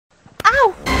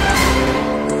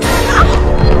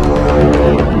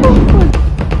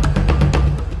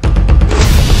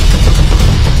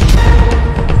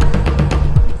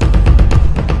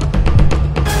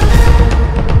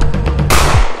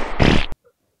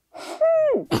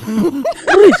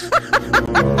Rich!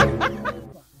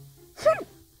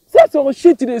 That's all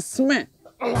shit they smell.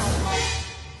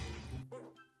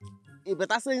 You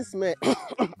better say smell.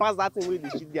 Pass that thing with the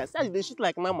shit there. Say they shit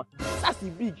like mama. That's the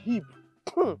big hip.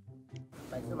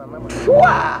 Like say mama.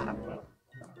 Wow!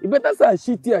 You better say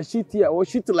shit here, or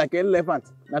shit like an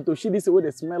elephant. Not to shit this way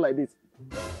they smell like this.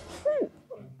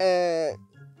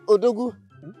 Odogwu.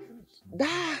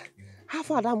 How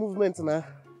far that movement now?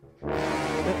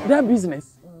 That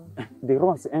business, the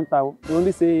runs enter. We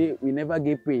only say we never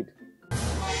get paid.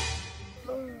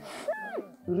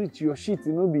 Rich, your shit,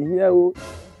 you know, be here. Oh.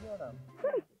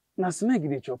 Now snake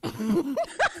they chop.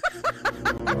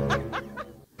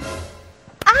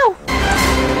 Ow!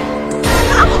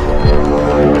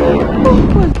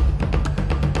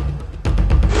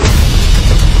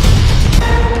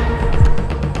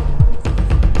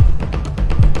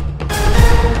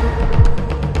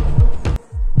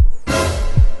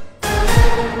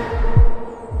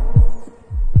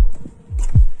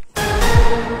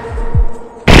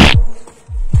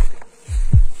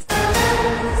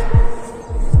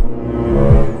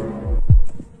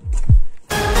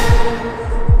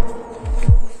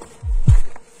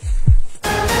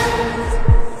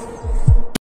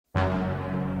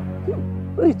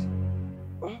 Rich.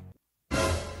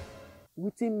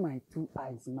 Within my two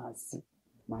eyes now see.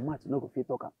 My mouth no go fit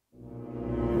talk am.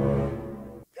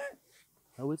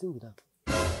 I'm waiting with that.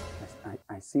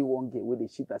 I see one girl with the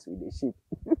shit as with the shit.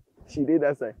 She did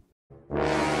that side.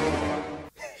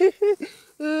 Hey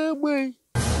boy.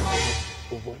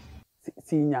 Oh boy.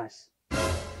 See Nyash.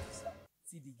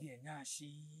 See the girl,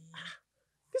 Nyashi.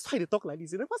 This why they talk like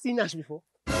this. You never seen Nash before.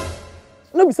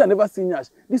 No be say I never seen Nyash.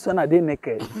 This one I dey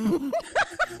naked. See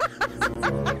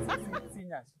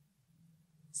Nyash.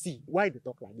 See, why they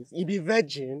talk like this? He be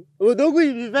virgin. Odogwu,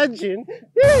 he be virgin.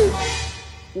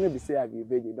 No be say I be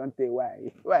virgin. Don't tell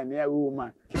why. Why near a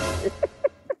woman?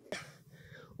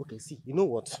 Okay, see, you know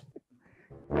what?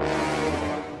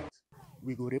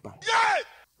 We go rape her.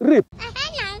 Rape.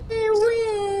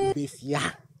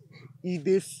 He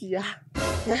dey fear.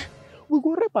 We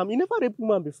go rape him. He never raped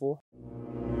woman before.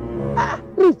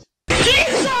 Rich.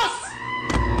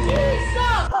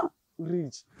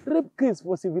 Rich. Rape case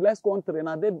for civilized country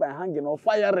now dead by hanging or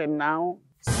firing now.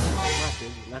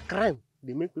 Na crime.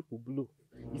 They make people blow.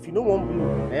 If you no want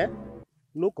blow,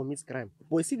 no commit crime.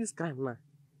 But you see this crime now.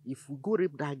 If we go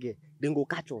rape that girl, then go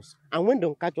catch us. And when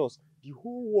they catch us, the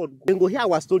whole world then go hear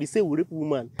our story. Say we rape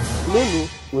woman. No.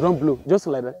 We don't blow. Just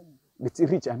like that. But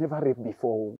Rich, I never raped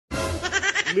before.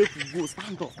 Make we go.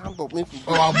 Stand up. Make we go.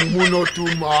 Oh, Mumu, not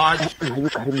too much. Now you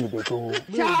carry me, they go.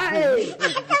 Child.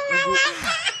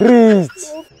 Rich.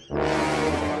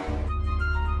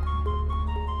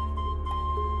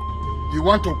 You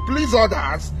want to please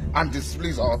others and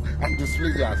displease us and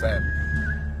displease yourself.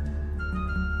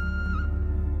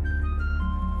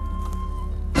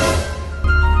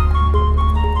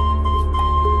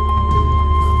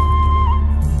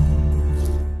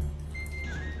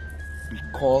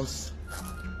 Because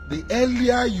the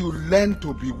earlier you learn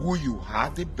to be who you are,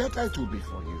 the better it will be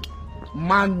for you.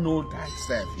 Man, know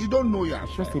thyself. You don't know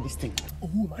yourself. Just say this thing. Oh,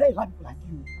 my life like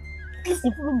you.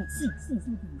 Listen, follow me. See what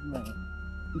you do now.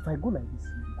 If I go like this,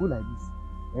 you go like this.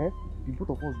 The both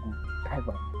of us go dive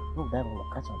out. No dive out,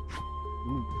 catch him.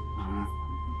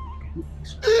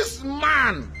 This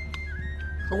man!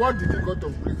 What did you go to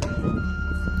prison?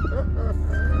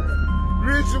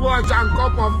 Rich watch and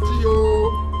cup of tea, oh.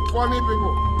 Funny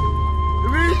people.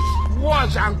 Rich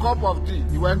watch and cup of tea.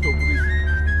 He went to prison.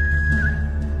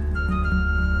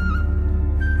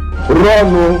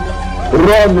 Run.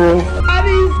 There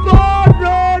is God,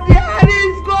 no! There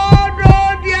is God, no!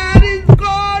 There is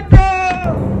God, no!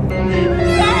 There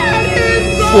is God!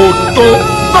 Photo.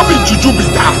 Not be juju be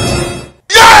that.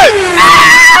 Yeah!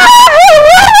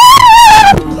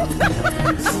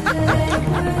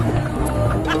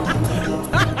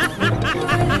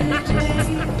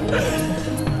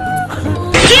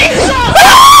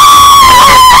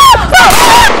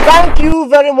 Thank you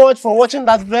very much for watching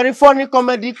that very funny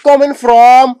comedy coming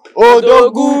from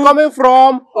Odogwu.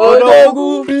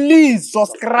 Please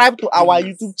subscribe to our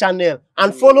YouTube channel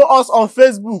and follow us on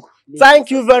Facebook. Thank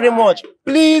you very much.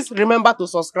 Please remember to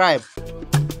subscribe.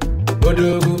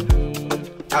 Odogwu,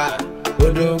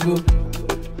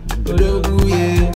 Odogwu, yeah.